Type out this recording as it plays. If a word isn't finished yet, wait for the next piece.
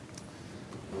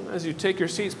As you take your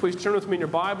seats, please turn with me in your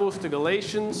Bibles to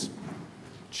Galatians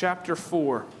chapter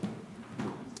 4.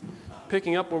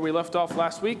 Picking up where we left off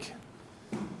last week,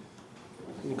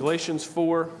 in Galatians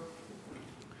 4,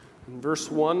 in verse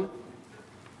 1.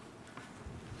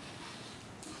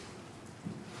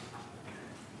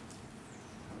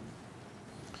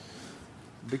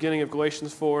 Beginning of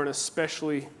Galatians 4, an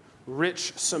especially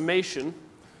rich summation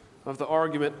of the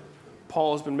argument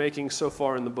Paul has been making so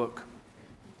far in the book.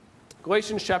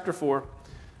 Galatians chapter 4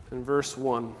 and verse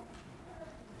 1.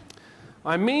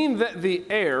 I mean that the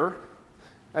heir,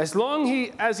 as long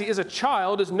as he is a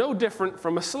child, is no different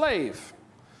from a slave,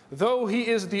 though he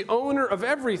is the owner of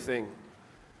everything.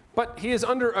 But he is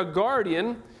under a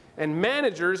guardian and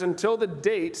managers until the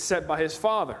date set by his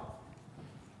father.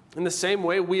 In the same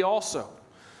way, we also,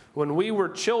 when we were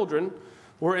children,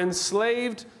 were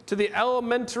enslaved to the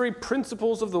elementary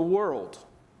principles of the world.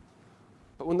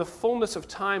 But when the fullness of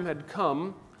time had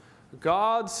come,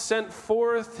 God sent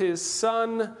forth his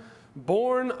Son,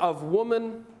 born of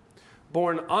woman,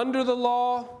 born under the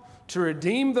law, to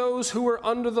redeem those who were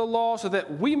under the law, so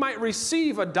that we might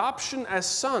receive adoption as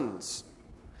sons.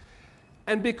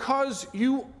 And because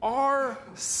you are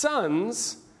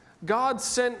sons, God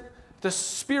sent the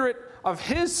Spirit of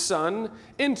his Son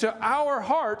into our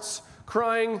hearts,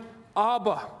 crying,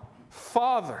 Abba,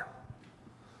 Father.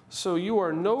 So you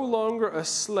are no longer a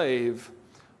slave,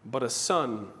 but a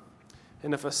son.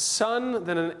 And if a son,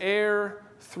 then an heir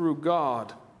through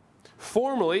God.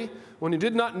 Formerly, when you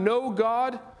did not know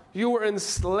God, you were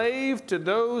enslaved to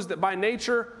those that by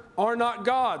nature are not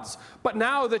God's. But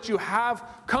now that you have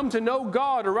come to know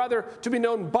God, or rather to be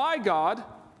known by God,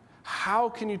 how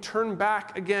can you turn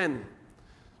back again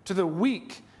to the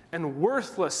weak and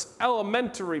worthless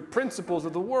elementary principles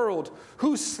of the world,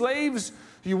 whose slaves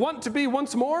you want to be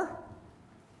once more?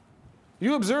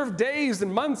 You observe days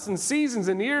and months and seasons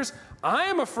and years. I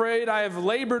am afraid I have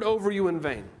labored over you in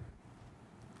vain.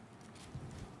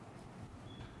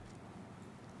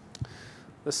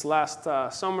 This last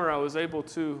summer, I was able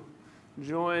to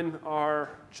join our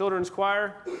children's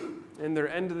choir in their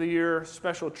end-of-the-year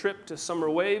special trip to Summer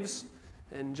Waves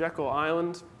in Jekyll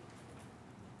Island.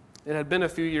 It had been a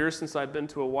few years since I'd been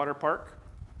to a water park.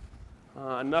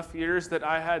 Enough years that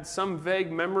I had some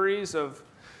vague memories of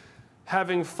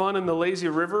having fun in the lazy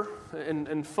river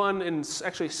and fun in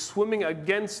actually swimming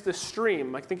against the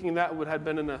stream. Like thinking that would have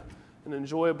been an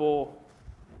enjoyable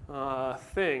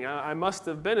thing. I must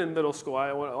have been in middle school.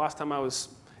 Last time I was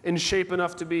in shape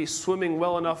enough to be swimming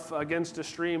well enough against a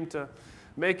stream to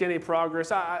make any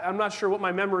progress. I'm not sure what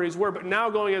my memories were, but now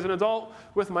going as an adult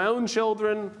with my own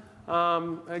children,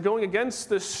 going against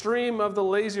the stream of the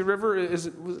lazy river was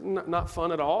not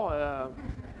fun at all.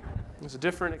 It was a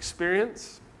different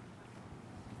experience.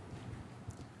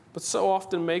 But so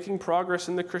often making progress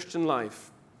in the Christian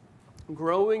life,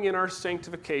 growing in our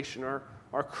sanctification,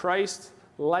 our Christ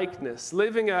likeness,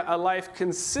 living a life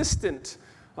consistent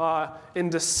in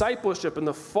discipleship and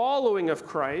the following of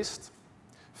Christ,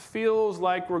 feels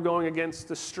like we're going against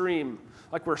the stream,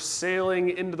 like we're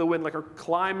sailing into the wind, like we're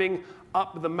climbing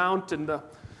up the mountain.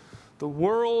 The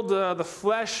world, the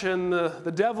flesh, and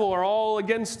the devil are all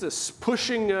against us,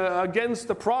 pushing against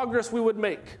the progress we would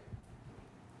make.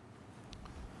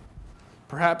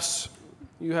 Perhaps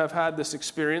you have had this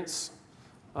experience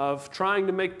of trying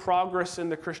to make progress in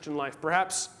the Christian life.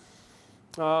 Perhaps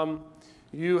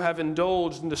you have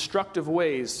indulged in destructive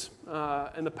ways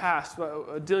in the past,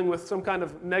 dealing with some kind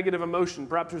of negative emotion.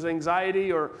 Perhaps there's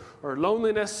anxiety or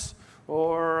loneliness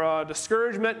or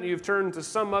discouragement, and you've turned to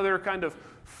some other kind of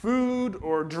food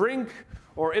or drink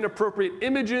or inappropriate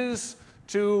images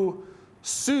to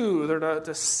soothe or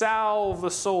to salve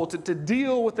the soul, to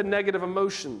deal with the negative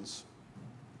emotions.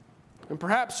 And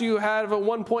perhaps you have at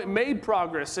one point made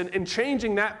progress in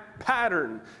changing that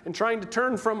pattern and trying to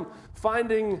turn from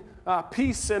finding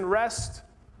peace and rest,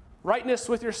 rightness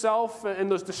with yourself in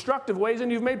those destructive ways,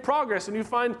 and you've made progress and you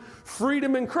find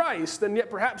freedom in Christ, and yet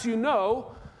perhaps you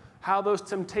know how those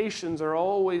temptations are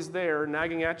always there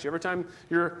nagging at you. Every time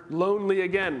you're lonely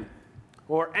again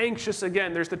or anxious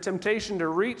again, there's the temptation to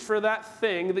reach for that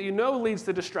thing that you know leads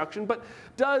to destruction, but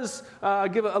does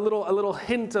give a little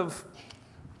hint of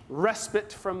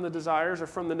respite from the desires or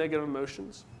from the negative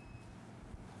emotions.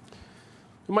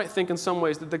 You might think in some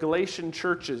ways that the Galatian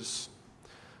churches,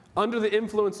 under the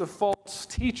influence of false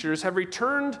teachers, have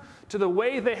returned to the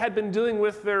way they had been dealing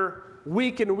with their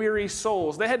weak and weary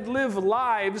souls. They had lived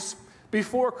lives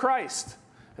before Christ.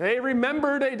 They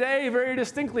remembered a day very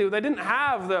distinctly. They didn't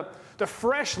have the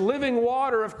fresh living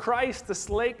water of Christ to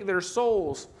slake their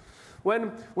souls.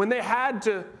 When they had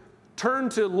to turn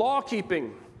to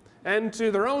law-keeping and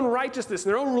to their own righteousness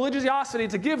and their own religiosity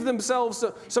to give themselves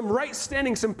some right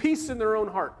standing, some peace in their own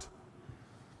heart.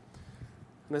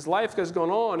 And as life has gone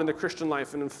on in the Christian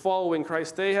life and in following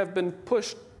Christ, they have been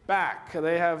pushed back.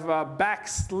 They have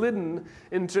backslidden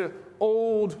into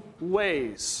old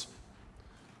ways.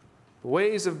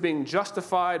 Ways of being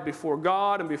justified before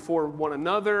God and before one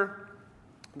another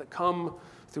that come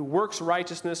through works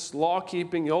righteousness,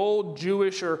 law-keeping, the old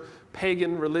Jewish or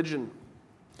pagan religion.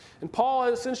 And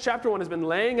Paul, since chapter 1, has been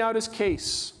laying out his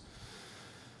case,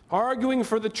 arguing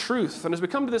for the truth. And as we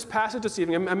come to this passage this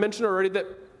evening, I mentioned already that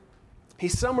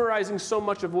he's summarizing so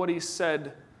much of what he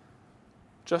said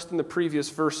just in the previous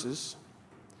verses.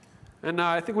 And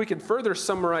I think we can further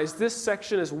summarize this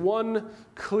section as one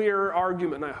clear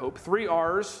argument, I hope. 3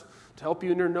 R's to help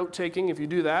you in your note-taking if you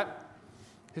do that.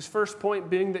 His first point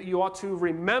being that you ought to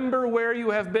remember where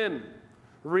you have been.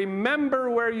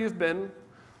 Remember where you've been.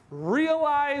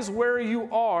 Realize where you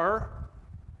are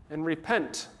and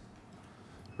repent.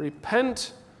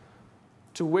 Repent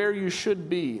to where you should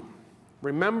be.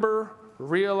 Remember,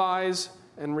 realize,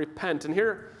 and repent. And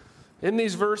here in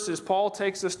these verses, Paul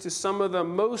takes us to some of the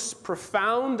most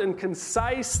profound and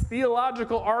concise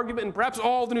theological argument in perhaps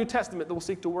all the New Testament that we'll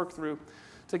seek to work through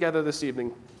together this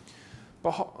evening.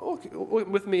 Look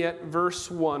with me at verse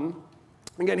 1.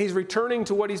 Again, he's returning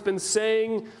to what he's been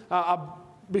saying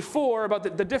before about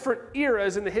the different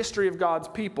eras in the history of God's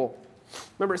people.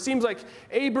 Remember, it seems like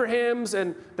Abraham's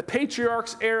and the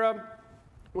patriarchs' era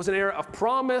was an era of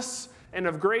promise and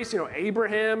of grace.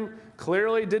 Abraham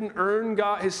clearly didn't earn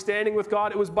his standing with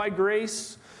God. It was by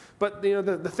grace. But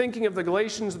the thinking of the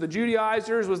Galatians, the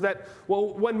Judaizers, was that,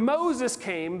 when Moses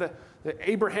came, the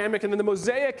Abrahamic and then the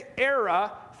Mosaic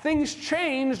era, things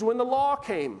changed when the law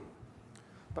came.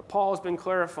 But Paul has been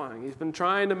clarifying. He's been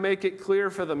trying to make it clear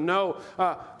for them. No,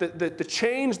 the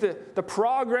change, the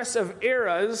progress of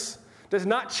eras does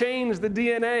not change the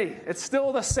DNA. It's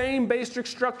still the same basic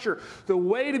structure. The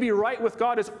way to be right with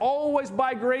God is always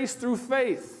by grace through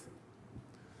faith.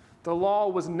 The law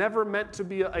was never meant to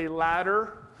be a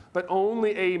ladder, but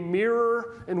only a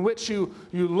mirror in which you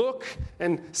look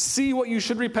and see what you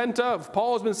should repent of.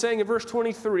 Paul has been saying in verse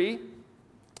 23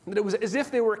 that it was as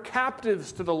if they were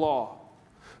captives to the law.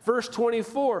 Verse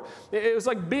 24, it was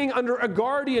like being under a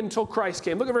guardian until Christ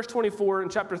came. Look at verse 24 in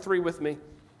chapter 3 with me,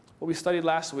 what we studied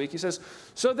last week. He says,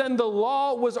 "So then the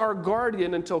law was our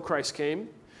guardian until Christ came,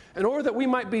 in order that we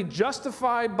might be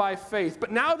justified by faith.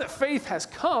 But now that faith has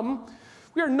come,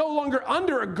 we are no longer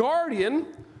under a guardian,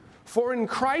 for in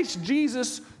Christ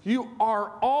Jesus you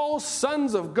are all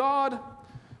sons of God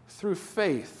through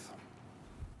faith."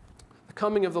 The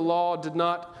coming of the law did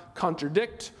not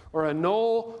contradict or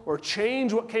annul or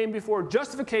change what came before.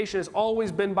 Justification has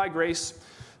always been by grace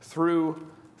through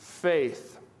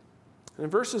faith. And in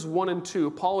verses 1 and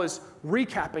 2, Paul is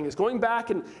recapping, is going back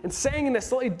and saying in a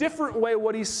slightly different way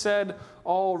what he said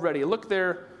already. Look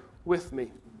there with me.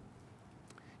 He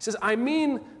says, "I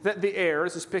mean that the heir,"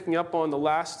 this is picking up on the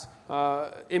last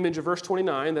image of verse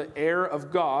 29, the heir of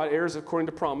God, heirs according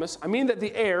to promise. "I mean that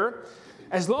the heir,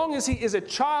 as long as he is a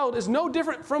child, is no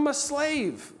different from a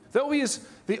slave, though he is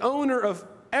the owner of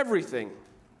everything.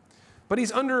 But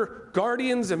he's under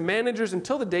guardians and managers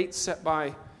until the date set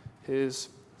by his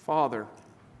father."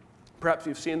 Perhaps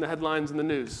you've seen the headlines in the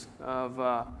news of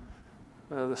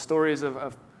the stories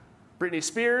of Britney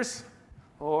Spears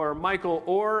or Michael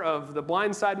Oher of the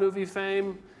Blind Side movie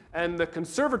fame, and the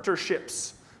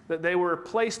conservatorships that they were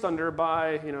placed under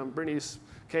by, Britney's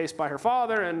case by her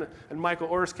father, and Michael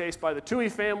Oher's case by the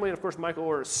Tuohy family. And of course, Michael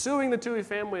Oher is suing the Tuohy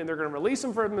family, and they're going to release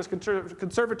him from this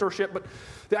conservatorship. But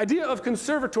the idea of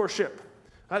conservatorship,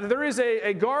 there is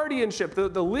a guardianship.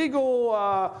 The legal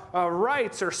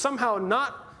rights are somehow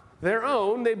not their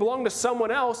own. They belong to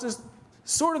someone else, is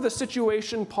sort of the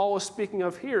situation Paul is speaking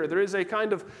of here. There is a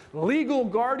kind of legal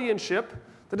guardianship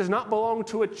that does not belong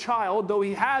to a child, though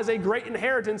he has a great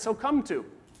inheritance he'll come to.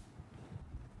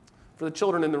 For the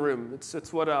children in the room,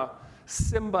 it's what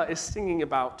Simba is singing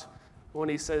about when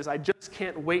he says, "I just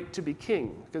can't wait to be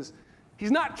king." Because he's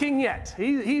not king yet.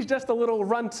 He's just a little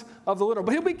runt of the litter.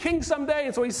 But he'll be king someday,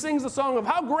 and so he sings the song of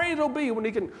how great it'll be when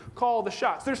he can call the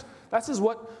shots. That's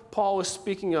what Paul is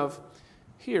speaking of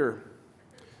here.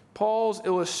 Paul's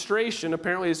illustration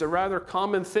apparently is a rather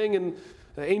common thing in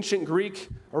the ancient Greek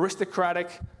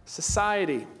aristocratic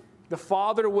society. The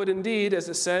father would indeed, as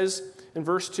it says in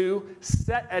verse 2,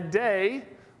 set a day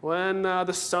when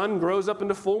the son grows up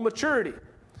into full maturity.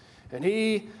 And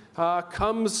he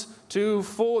comes to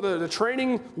the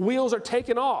training wheels are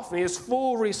taken off, and he has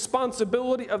full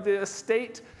responsibility of the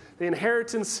estate. The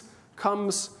inheritance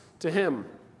comes to him.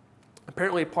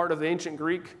 Apparently part of the ancient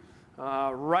Greek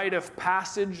rite of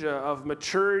passage of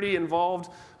maturity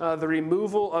involved the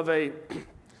removal of a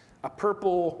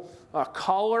purple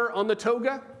collar on the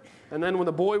toga. And then when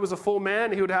the boy was a full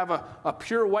man, he would have a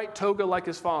pure white toga like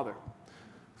his father.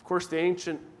 Of course, the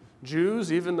ancient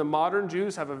Jews, even the modern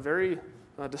Jews, have a very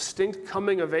distinct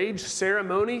coming-of-age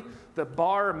ceremony, the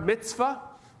bar mitzvah,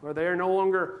 where they are no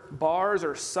longer bars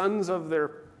or sons of their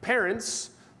parents,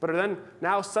 but are then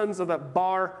now sons of the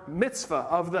bar mitzvah,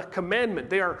 of the commandment.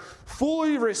 They are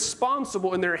fully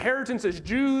responsible in their inheritance as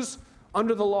Jews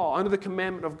under the law, under the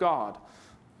commandment of God.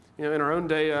 You know, in our own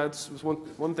day, it's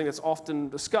one thing that's often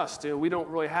discussed. You know, we don't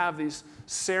really have these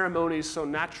ceremonies so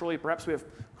naturally. Perhaps we have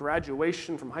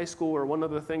graduation from high school or one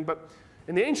other thing. But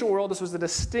in the ancient world, this was a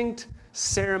distinct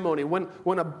ceremony.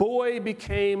 When a boy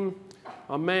became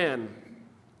a man.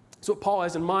 So what Paul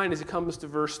has in mind as he comes to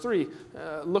verse 3.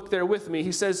 Look there with me.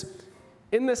 He says,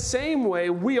 in the same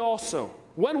way, we also,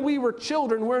 when we were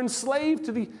children, were enslaved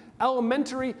to the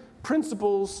elementary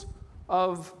principles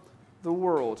of the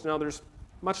world. Now, there's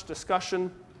much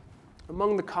discussion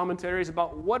among the commentaries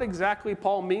about what exactly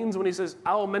Paul means when he says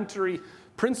elementary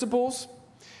principles.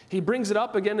 He brings it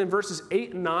up again in verses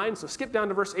 8 and 9. So skip down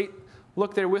to verse 8.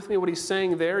 Look there with me what he's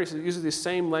saying there. He uses the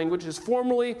same language. He says,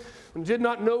 formerly, when you did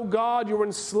not know God, you were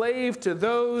enslaved to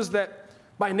those that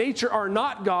by nature are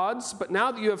not gods. But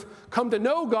now that you have come to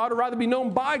know God, or rather be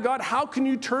known by God, how can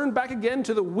you turn back again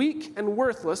to the weak and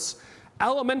worthless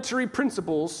elementary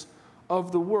principles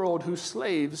of the world, whose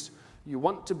slaves you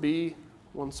want to be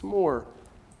once more?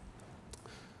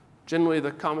 Generally,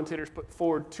 the commentators put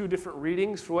forward two different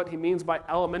readings for what he means by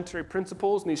elementary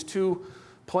principles in these two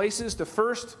places. The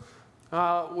first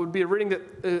would be a reading that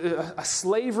a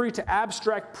slavery to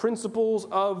abstract principles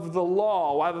of the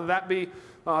law, whether that be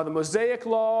the Mosaic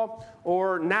law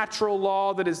or natural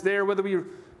law that is there, whether we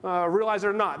realize it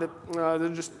or not, that they're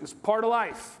just it's part of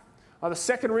life. The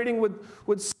second reading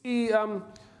would see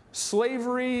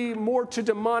slavery more to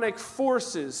demonic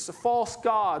forces, false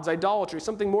gods, idolatry,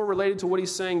 something more related to what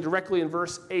he's saying directly in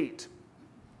verse 8.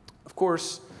 Of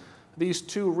course, these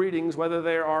two readings, whether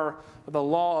they are the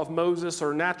law of Moses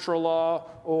or natural law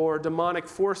or demonic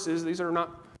forces, these are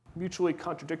not mutually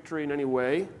contradictory in any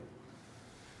way.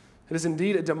 It is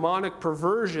indeed a demonic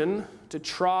perversion to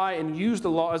try and use the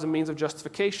law as a means of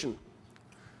justification.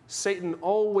 Satan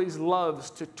always loves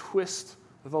to twist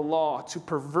the law, to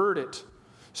pervert it,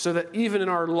 so that even in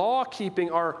our law-keeping,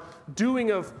 our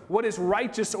doing of what is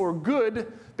righteous or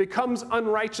good becomes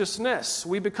unrighteousness.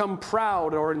 We become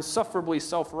proud or insufferably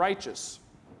self-righteous.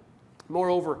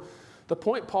 Moreover, the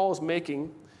point Paul is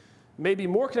making may be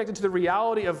more connected to the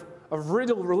reality of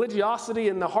religiosity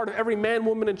in the heart of every man,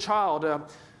 woman, and child.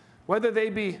 Whether they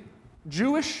be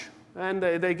Jewish and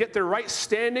they get their right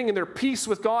standing and their peace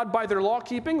with God by their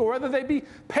law-keeping, or whether they be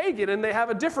pagan and they have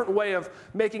a different way of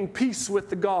making peace with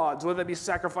the gods, whether it be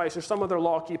sacrifice or some other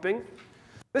law-keeping.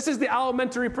 This is the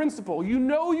elementary principle. You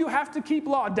know you have to keep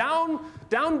law.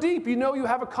 Down deep, you know you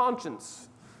have a conscience.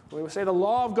 When we say the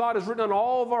law of God is written on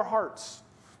all of our hearts,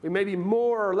 we may be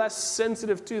more or less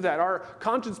sensitive to that. Our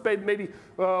conscience may be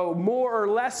more or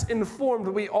less informed.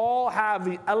 We all have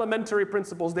the elementary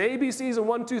principles, the ABCs and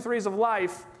 1, 2, 3s of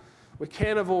life we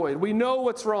can't avoid. We know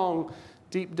what's wrong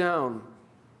deep down.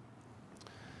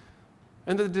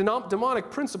 And the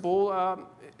demonic principle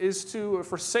is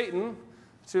for Satan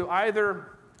to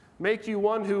either make you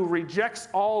one who rejects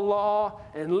all law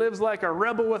and lives like a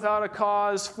rebel without a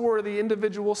cause for the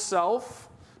individual self,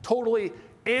 totally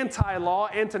anti-law,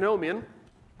 antinomian,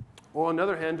 or on the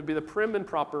other hand, to be the prim and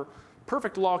proper,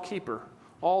 perfect law keeper,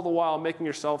 all the while making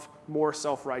yourself more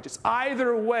self-righteous.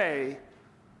 Either way,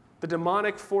 the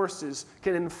demonic forces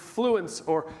can influence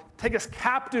or take us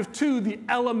captive to the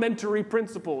elementary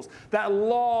principles, that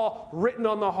law written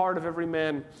on the heart of every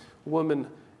man, woman,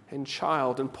 and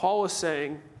child. And Paul is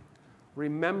saying,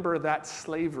 remember that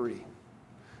slavery.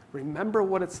 Remember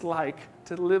what it's like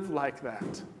to live like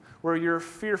that, where you're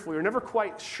fearful. You're never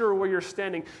quite sure where you're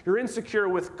standing. You're insecure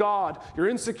with God. You're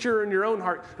insecure in your own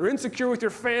heart. You're insecure with your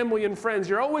family and friends.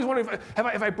 You're always wondering,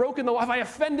 have I broken the law? Have I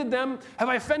offended them? Have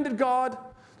I offended God?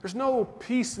 There's no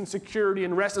peace and security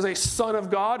and rest as a son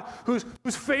of God whose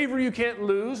favor you can't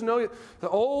lose. No, the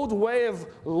old way of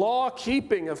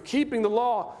law-keeping, of keeping the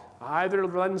law, either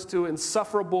lends to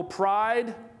insufferable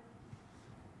pride,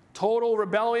 total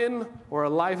rebellion, or a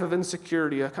life of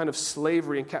insecurity, a kind of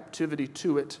slavery and captivity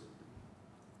to it.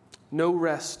 No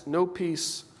rest, no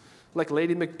peace, like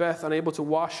Lady Macbeth, unable to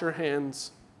wash her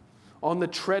hands, on the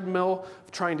treadmill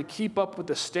of trying to keep up with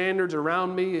the standards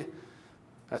around me,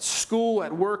 at school,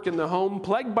 at work, in the home,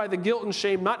 plagued by the guilt and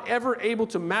shame, not ever able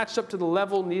to match up to the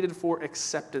level needed for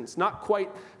acceptance, not quite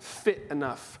fit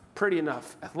enough pretty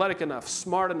enough, athletic enough,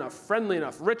 smart enough, friendly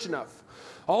enough, rich enough,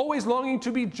 always longing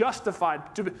to be justified,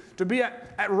 to be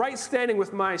at right standing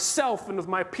with myself and with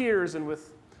my peers and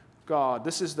with God.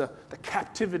 This is the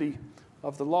captivity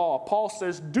of the law. Paul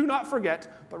says, do not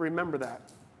forget, but remember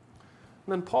that.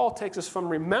 And then Paul takes us from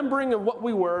remembering of what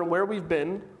we were and where we've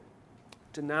been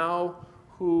to now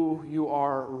who you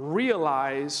are.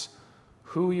 Realize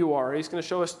who you are. He's going to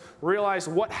show us, realize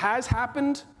what has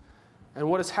happened and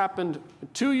what has happened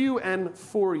to you and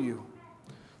for you.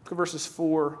 Look at verses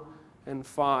 4 and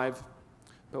 5.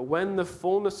 But when the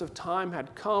fullness of time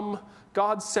had come,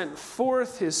 God sent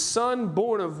forth his Son,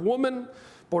 born of woman,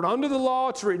 born under the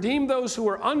law, to redeem those who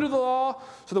were under the law,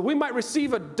 so that we might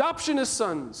receive adoption as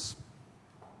sons.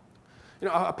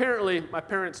 Apparently, my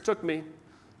parents took me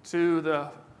to the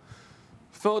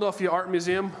Philadelphia Art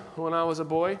Museum when I was a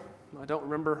boy. I don't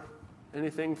remember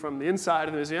anything from the inside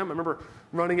of the museum. I remember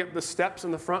running up the steps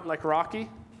in the front like Rocky.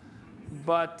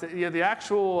 But the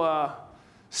actual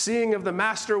seeing of the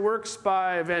masterworks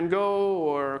by Van Gogh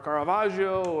or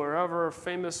Caravaggio or whoever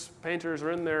famous painters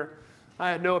are in there, I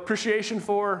had no appreciation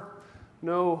for,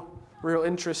 no real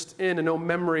interest in, and no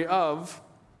memory of.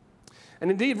 And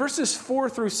indeed, verses 4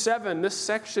 through 7, this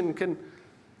section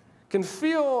can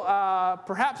feel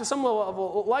perhaps at some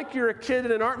level like you're a kid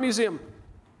in an art museum.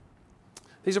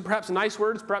 These are perhaps nice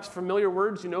words, perhaps familiar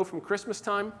words you know from Christmas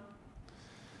time.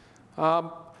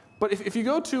 But if you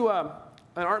go to an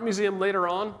art museum later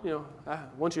on,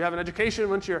 once you have an education,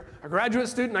 once you're a graduate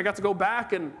student, I got to go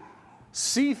back and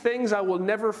see things I will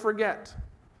never forget.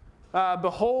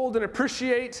 Behold and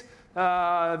appreciate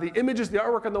the images, the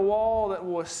artwork on the wall that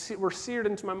were seared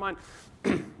into my mind.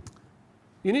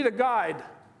 You need a guide.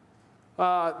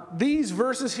 These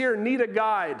verses here need a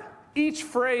guide. Each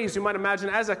phrase, you might imagine,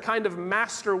 as a kind of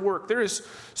masterwork. There is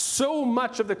so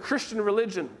much of the Christian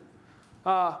religion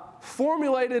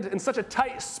formulated in such a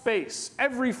tight space.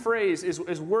 Every phrase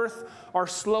is worth our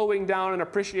slowing down and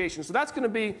appreciation. So that's going to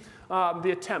be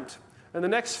the attempt. In the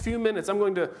next few minutes, I'm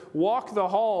going to walk the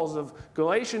halls of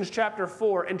Galatians chapter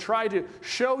 4 and try to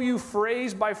show you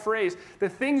phrase by phrase the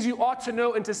things you ought to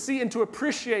know and to see and to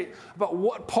appreciate about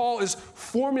what Paul is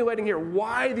formulating here,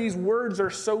 why these words are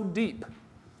so deep.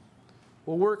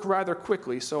 We'll work rather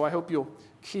quickly, so I hope you'll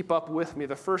keep up with me.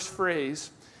 The first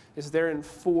phrase is there in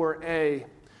 4a.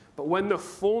 But when the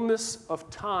fullness of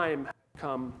time had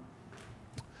come,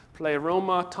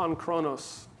 pleroma ton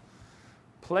chronos.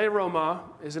 Pleroma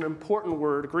is an important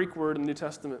word, a Greek word in the New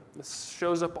Testament. This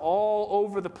shows up all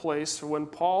over the place when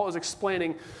Paul is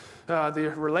explaining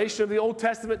the relation of the Old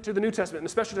Testament to the New Testament, and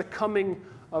especially the coming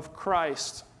of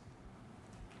Christ.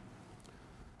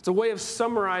 It's a way of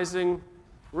summarizing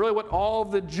really what all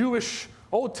of the Jewish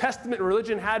Old Testament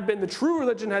religion had been. The true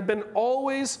religion had been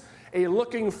always a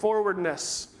looking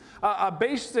forwardness, a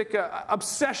basic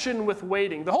obsession with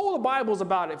waiting. The whole of the Bible is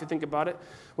about it, if you think about it.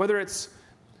 Whether it's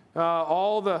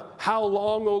all the how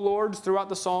long, O Lords, throughout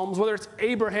the Psalms, whether it's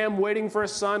Abraham waiting for a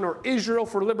son, or Israel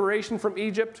for liberation from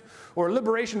Egypt, or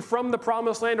liberation from the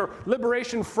Promised Land, or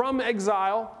liberation from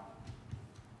exile,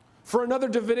 for another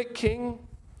Davidic king.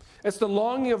 It's the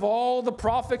longing of all the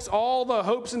prophets, all the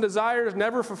hopes and desires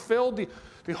never fulfilled.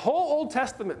 The whole Old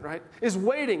Testament, right, is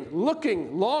waiting,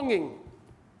 looking, longing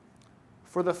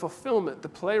for the fulfillment, the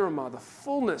pleroma, the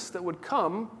fullness that would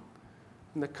come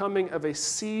in the coming of a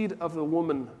seed of the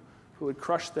woman who would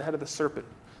crush the head of the serpent.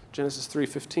 Genesis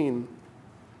 3:15.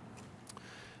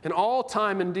 And all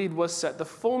time indeed was set. The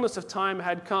fullness of time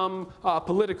had come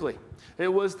politically. It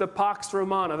was the Pax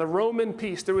Romana, the Roman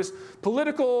peace. There was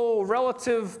political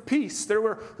relative peace. There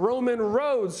were Roman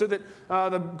roads so that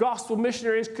the gospel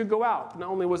missionaries could go out. Not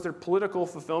only was there political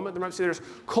fulfillment, there might say there's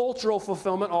cultural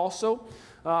fulfillment also.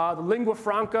 The lingua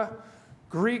franca,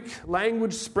 Greek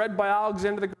language spread by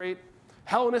Alexander the Great.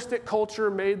 Hellenistic culture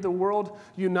made the world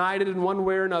united in one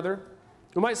way or another.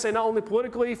 We might say not only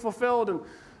politically fulfilled and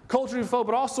culturally fulfilled,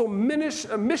 but also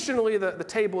missionally the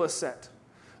table is set.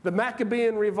 The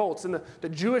Maccabean revolts and the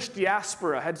Jewish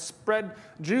diaspora had spread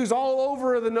Jews all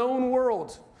over the known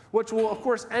world, which will, of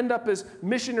course, end up as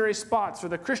missionary spots for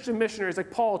the Christian missionaries like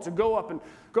Paul to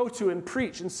go to and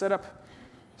preach and set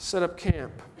up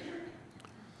camp.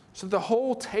 So the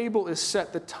whole table is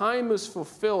set. The time is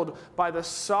fulfilled by the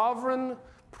sovereign,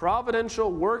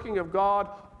 providential working of God,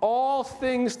 all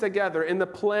things together in the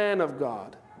plan of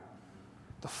God.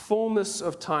 The fullness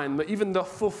of time, even the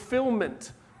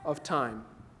fulfillment of time.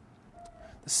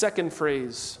 The second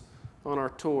phrase on our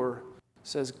tour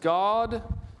says, God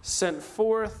sent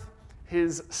forth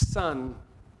his Son.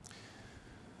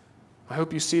 I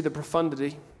hope you see the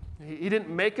profundity. He didn't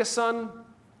make a son.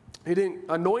 He didn't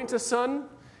anoint a son.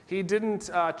 He didn't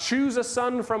choose a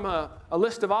son from a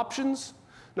list of options.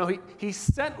 No, he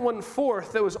sent one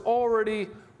forth that was already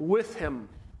with him.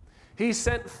 He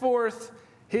sent forth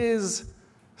his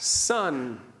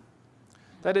son.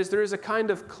 That is, there is a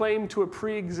kind of claim to a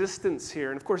pre-existence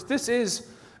here. And of course, this is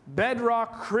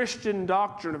bedrock Christian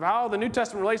doctrine of how the New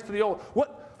Testament relates to the Old.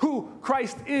 Who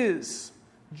Christ is.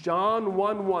 John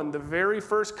 1:1, the very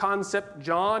first concept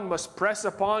John must press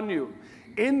upon you.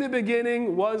 In the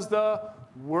beginning was the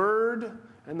Word,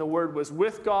 and the Word was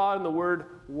with God, and the Word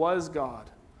was God.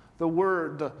 The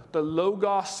Word, the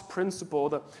Logos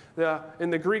principle, in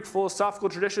the Greek philosophical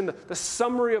tradition, the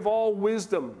summary of all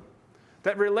wisdom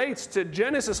that relates to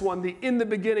Genesis 1, the in the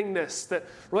beginningness, that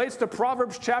relates to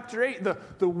Proverbs chapter 8,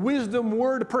 the wisdom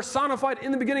word personified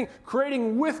in the beginning,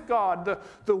 creating with God,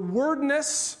 the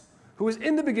wordness who is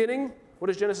in the beginning. What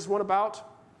is Genesis 1 about?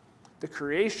 The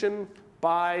creation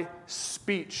by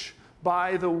speech,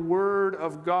 by the word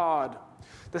of God.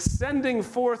 The sending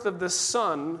forth of the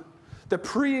Son, the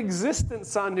pre-existent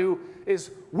Son who is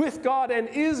with God and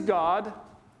is God,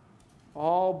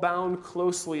 all bound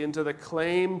closely into the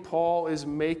claim Paul is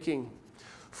making.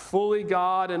 Fully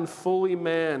God and fully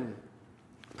man,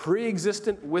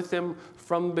 pre-existent with him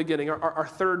from the beginning. Our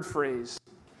third phrase,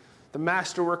 the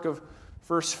masterwork of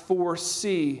verse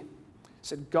 4c,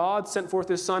 said, God sent forth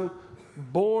his Son,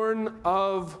 born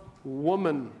of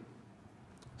woman.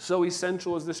 So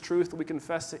essential is this truth that we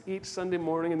confess it each Sunday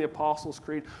morning in the Apostles'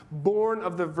 Creed. Born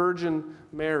of the Virgin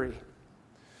Mary.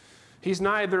 He's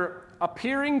neither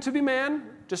appearing to be man,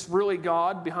 just really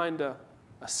God behind a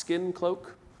skin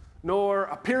cloak, nor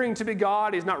appearing to be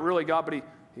God. He's not really God, but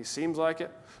he seems like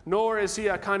it. Nor is he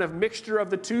a kind of mixture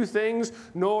of the two things,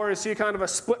 nor is he kind of a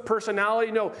split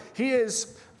personality. No, he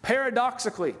is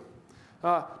paradoxically,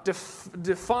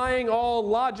 defying all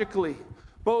logically,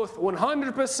 both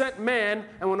 100% man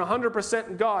and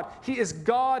 100% God. He is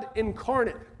God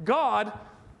incarnate. God,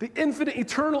 the infinite,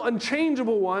 eternal,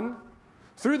 unchangeable one,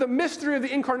 through the mystery of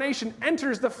the incarnation,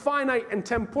 enters the finite and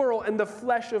temporal and the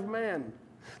flesh of man.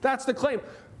 That's the claim.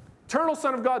 Eternal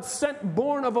Son of God, sent,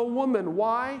 born of a woman.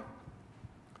 Why?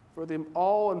 For the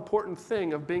all-important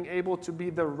thing of being able to be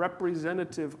the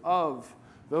representative of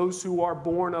those who are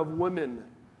born of women,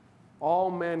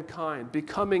 all mankind,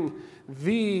 becoming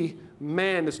the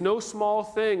man. It's no small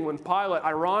thing when Pilate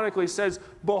ironically says,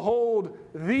 behold,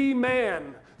 the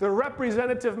man, the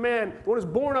representative man, the one who is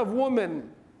born of woman.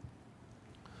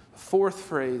 Fourth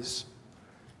phrase,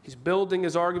 he's building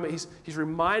his argument. He's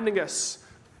reminding us,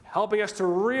 helping us to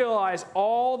realize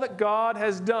all that God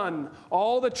has done,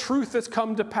 all the truth that's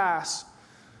come to pass.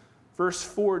 Verse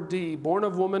 4d, born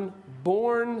of woman,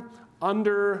 born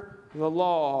under the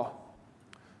law,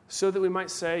 so that we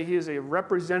might say he is a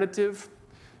representative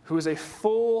who is a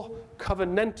full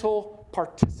covenantal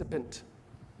participant.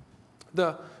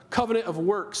 The covenant of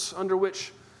works under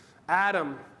which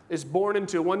Adam is born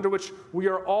into, under which we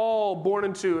are all born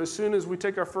into as soon as we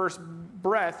take our first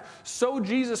breath, so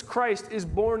Jesus Christ is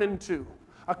born into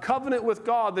a covenant with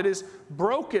God that is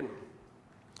broken.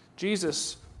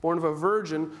 Jesus, born of a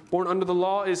virgin, born under the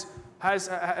law, is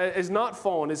not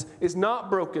fallen, is not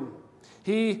broken.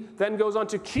 He then goes on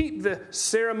to keep the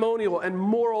ceremonial and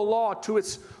moral law to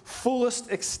its fullest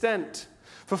extent,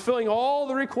 fulfilling all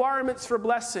the requirements for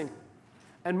blessing,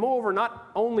 and moreover,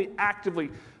 not only actively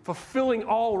fulfilling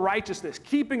all righteousness,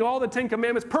 keeping all the Ten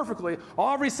Commandments perfectly,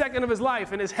 every second of his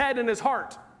life in his head and his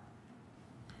heart,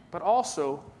 but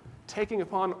also taking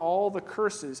upon all the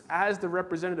curses as the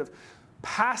representative,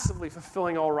 passively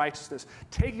fulfilling all righteousness,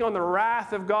 taking on the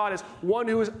wrath of God as one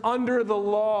who is under the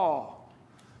law.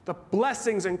 The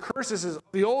blessings and curses of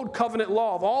the old covenant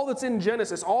law, of all that's in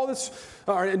Genesis, all that's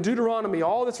in Deuteronomy,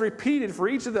 all that's repeated for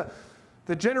each of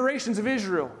the generations of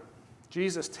Israel.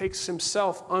 Jesus takes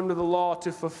himself under the law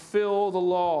to fulfill the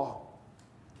law.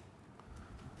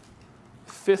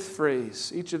 Fifth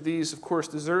phrase. Each of these, of course,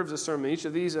 deserves a sermon. Each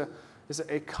of these is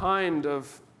a kind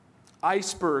of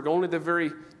iceberg, only the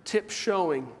very tip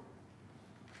showing.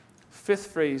 Fifth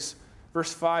phrase,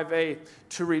 verse 5a,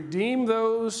 to redeem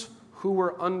those who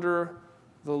were under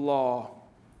the law.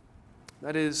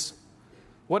 That is,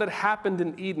 what had happened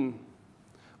in Eden.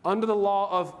 Under the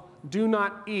law of do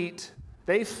not eat,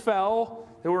 they fell,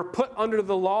 they were put under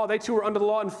the law. They too were under the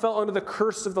law and fell under the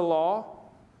curse of the law.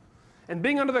 And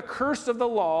being under the curse of the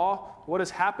law, what has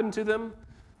happened to them?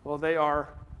 Well, they are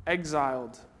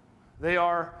exiled. They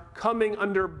are coming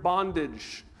under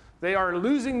bondage. They are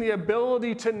losing the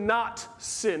ability to not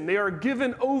sin. They are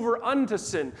given over unto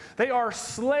sin. They are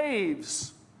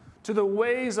slaves to the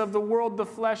ways of the world, the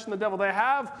flesh, and the devil. They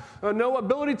have no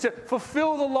ability to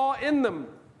fulfill the law in them.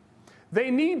 They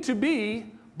need to be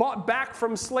bought back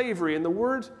from slavery. And the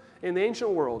word in the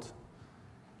ancient world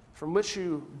from which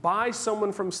you buy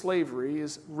someone from slavery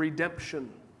is redemption.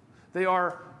 They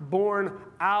are born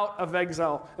out of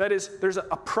exile. That is, there's a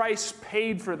price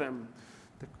paid for them.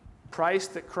 The price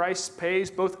that Christ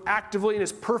pays both actively in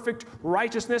his perfect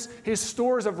righteousness, his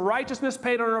stores of righteousness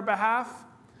paid on our behalf,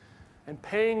 and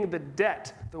paying the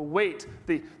debt, the weight,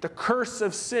 the curse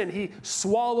of sin. He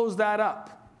swallows that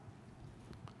up.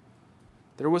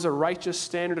 There was a righteous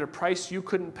standard at a price you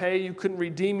couldn't pay. You couldn't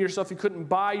redeem yourself. You couldn't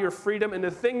buy your freedom. And the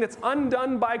thing that's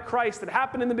undone by Christ that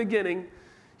happened in the beginning,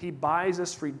 he buys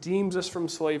us, redeems us from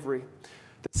slavery.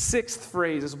 The sixth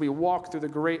phrase as we walk through the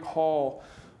great hall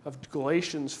of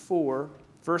Galatians 4,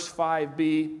 verse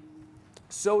 5b,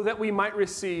 so that we might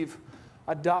receive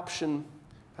adoption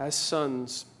as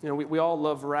sons. You know, we all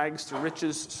love rags to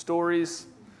riches stories.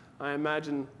 I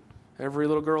imagine every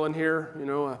little girl in here,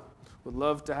 would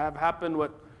love to have happen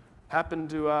what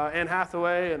happened to Anne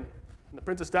Hathaway in the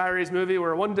Princess Diaries movie,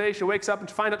 where one day she wakes up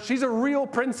and finds out she's a real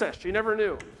princess. She never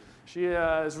knew. She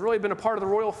has really been a part of the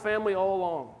royal family all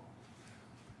along.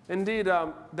 Indeed,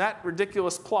 that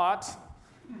ridiculous plot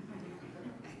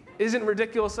isn't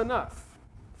ridiculous enough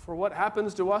for what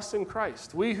happens to us in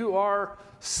Christ. We who are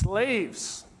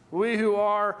slaves, we who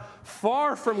are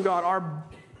far from God, are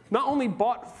not only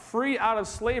bought free out of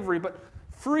slavery, but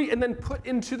free and then put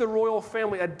into the royal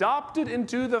family, adopted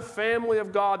into the family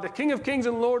of God, the King of Kings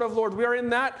and Lord of Lords. We are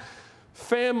in that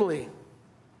family.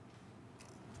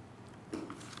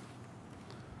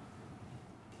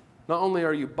 Not only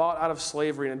are you bought out of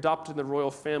slavery and adopted in the royal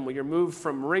family, you're moved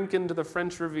from Rincon to the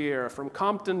French Riviera, from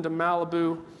Compton to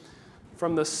Malibu,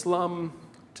 from the slum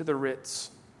to the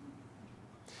Ritz.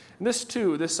 And this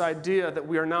too, this idea that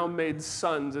we are now made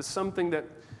sons, is something that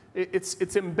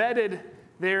it's embedded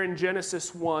there in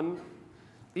Genesis 1.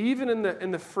 Even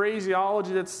in the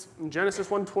phraseology that's in Genesis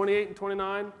 1:28 and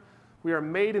 29, we are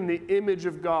made in the image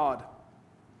of God.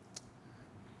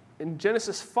 In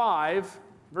Genesis 5,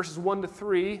 verses 1 to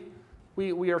 3,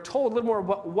 we are told a little more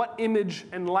about what image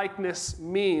and likeness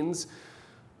means.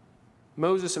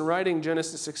 Moses, in writing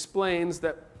Genesis, explains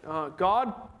that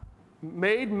God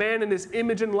made man in his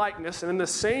image and likeness, and in the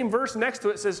same verse next to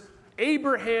it says,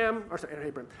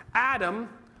 Adam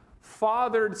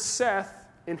fathered Seth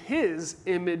in his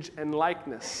image and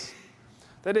likeness.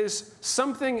 That is,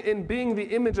 something in being the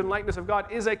image and likeness of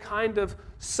God is a kind of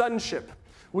sonship.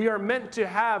 We are meant to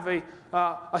have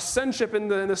a sonship in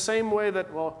the same way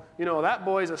that, that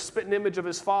boy is a spitting image of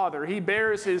his father. He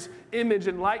bears his image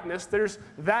and likeness. There's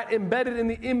that embedded in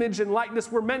the image and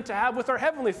likeness we're meant to have with our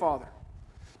Heavenly Father.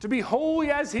 To be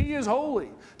holy as he is holy.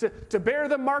 To bear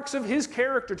the marks of his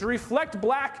character. To reflect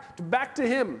back to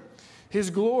him his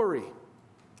glory.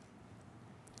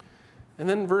 And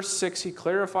then verse 6, he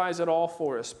clarifies it all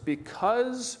for us.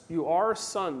 Because you are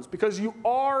sons. Because you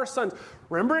are sons.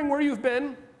 Remembering where you've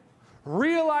been.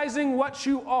 Realizing what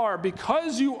you are.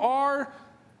 Because you are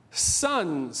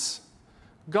sons.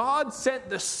 God sent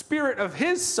the Spirit of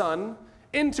his Son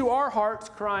into our hearts,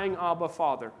 crying, Abba,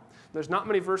 Father. There's not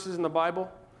many verses in the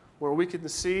Bible where we can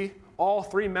see all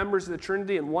three members of the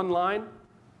Trinity in one line.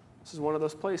 This is one of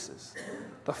those places.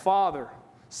 The Father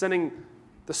sending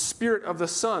the Spirit of the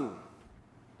Son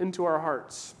into our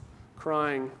hearts,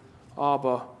 crying,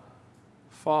 Abba,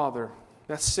 Father.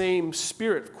 That same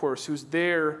Spirit, of course, who's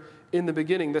there in the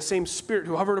beginning, the same Spirit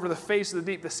who hovered over the face of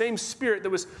the deep, the same Spirit that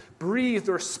was breathed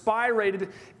or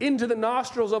spirated into the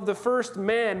nostrils of the first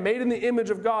man, made in the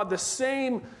image of God, the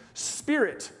same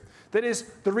Spirit that is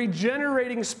the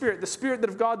regenerating Spirit, the Spirit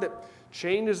of God that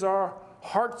changes our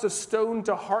hearts of stone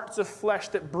to hearts of flesh,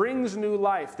 that brings new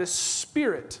life. This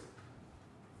Spirit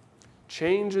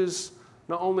changes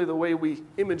not only the way we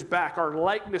image back our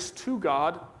likeness to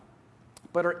God,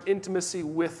 but our intimacy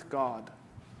with God.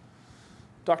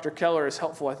 Dr. Keller is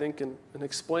helpful, I think, in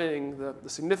explaining the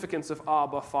significance of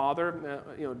Abba, Father.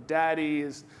 Daddy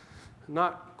is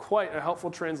not quite a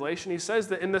helpful translation. He says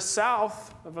that in the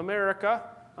South of America,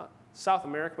 South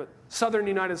America, but southern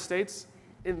United States,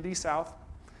 in the South,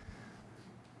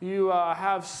 you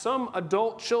have some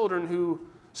adult children who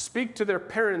speak to their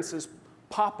parents as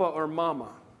Papa or Mama.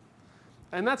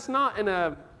 And that's not in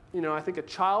a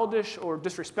childish or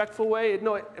disrespectful way.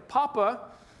 Papa,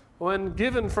 when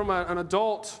given from an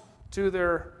adult to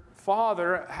their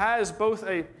father, has both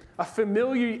a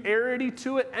familiarity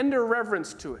to it and a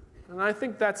reverence to it. And I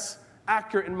think that's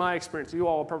accurate in my experience. You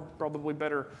all are probably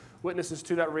better witnesses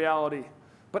to that reality.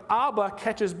 But Abba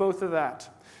catches both of that.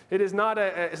 It is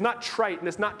it's not trite and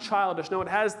it's not childish. No, it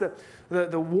has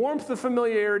the warmth of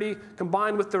familiarity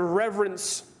combined with the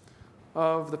reverence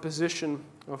of the position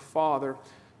of father.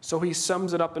 So he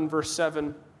sums it up in verse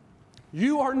 7.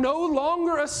 You are no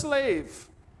longer a slave,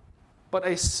 but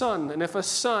a son. And if a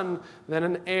son, then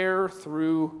an heir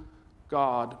through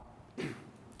God.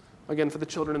 Again, for the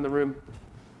children in the room,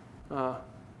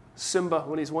 Simba,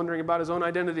 when he's wondering about his own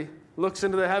identity, looks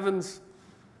into the heavens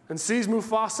and sees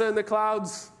Mufasa in the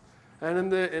clouds, and in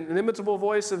the inimitable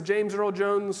voice of James Earl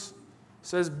Jones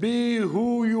says, be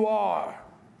who you are.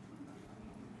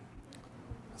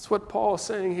 That's what Paul is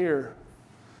saying here.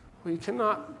 We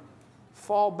cannot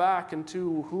fall back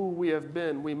into who we have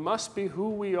been. We must be who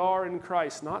we are in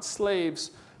Christ, not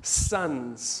slaves,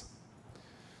 sons.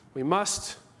 We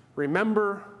must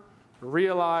remember,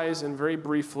 realize, and very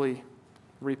briefly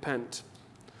repent.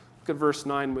 Look at verse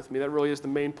 9 with me. That really is the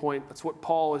main point. That's what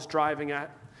Paul is driving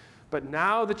at. But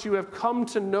now that you have come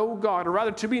to know God, or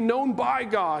rather to be known by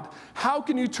God, how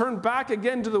can you turn back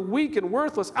again to the weak and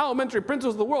worthless elementary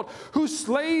principles of the world, whose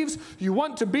slaves you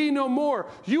want to be no more?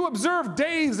 You observe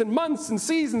days and months and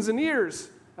seasons and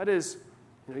years. That is,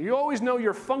 you always know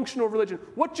your functional religion,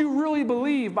 what you really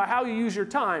believe by how you use your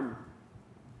time.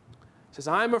 It says,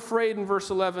 I'm afraid in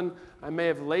verse 11, I may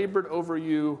have labored over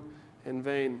you in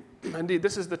vain. Indeed,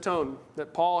 this is the tone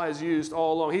that Paul has used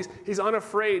all along. He's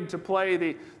unafraid to play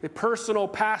the personal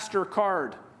pastor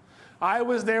card. I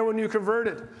was there when you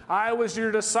converted. I was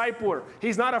your discipler.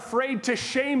 He's not afraid to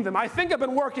shame them. I think I've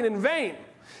been working in vain.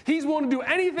 He's willing to do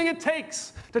anything it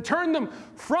takes to turn them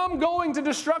from going to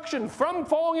destruction, from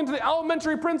falling into the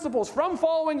elementary principles, from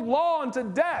following law unto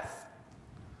death,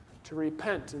 to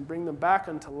repent and bring them back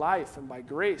unto life, and by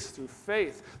grace through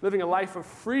faith, living a life of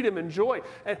freedom and joy,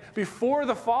 and before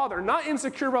the Father, not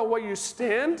insecure about what you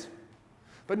stand,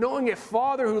 but knowing a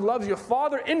Father who loves you, a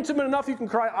Father intimate enough you can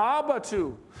cry Abba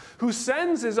to, who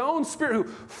sends his own Spirit, who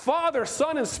Father,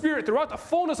 Son, and Spirit throughout the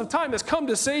fullness of time has come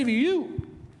to save you.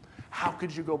 How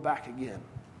could you go back again?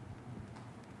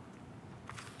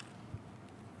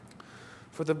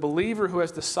 For the believer who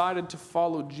has decided to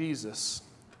follow Jesus,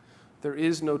 there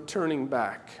is no turning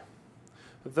back.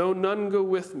 Though none go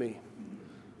with me,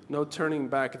 no turning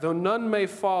back. Though none may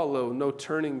follow, no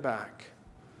turning back.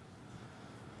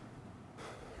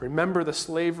 Remember the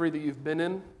slavery that you've been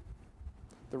in,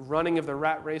 the running of the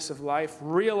rat race of life.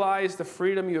 Realize the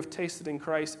freedom you have tasted in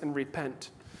Christ and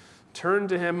repent. Turn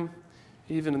to him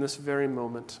even in this very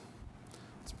moment.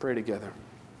 Let's pray together.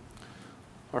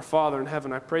 Our Father in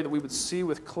heaven, I pray that we would see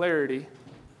with clarity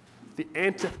the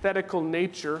antithetical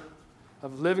nature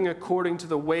of living according to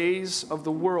the ways of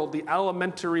the world, the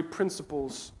elementary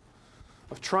principles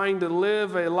of trying to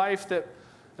live a life that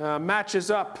matches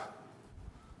up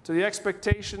to the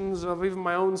expectations of even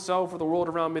my own self or the world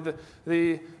around me,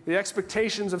 the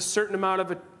expectations of a certain amount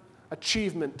of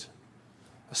achievement,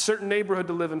 a certain neighborhood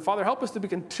to live in. Father, help us to be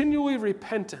continually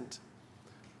repentant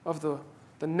of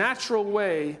the natural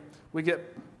way we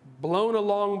get blown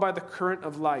along by the current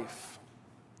of life,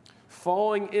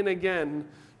 falling in again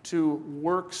to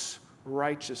works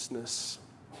righteousness.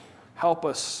 Help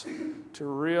us to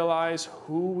realize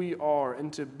who we are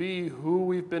and to be who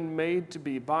we've been made to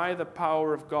be by the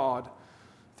power of God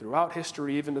throughout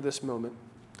history, even to this moment.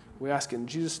 We ask in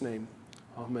Jesus' name,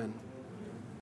 amen.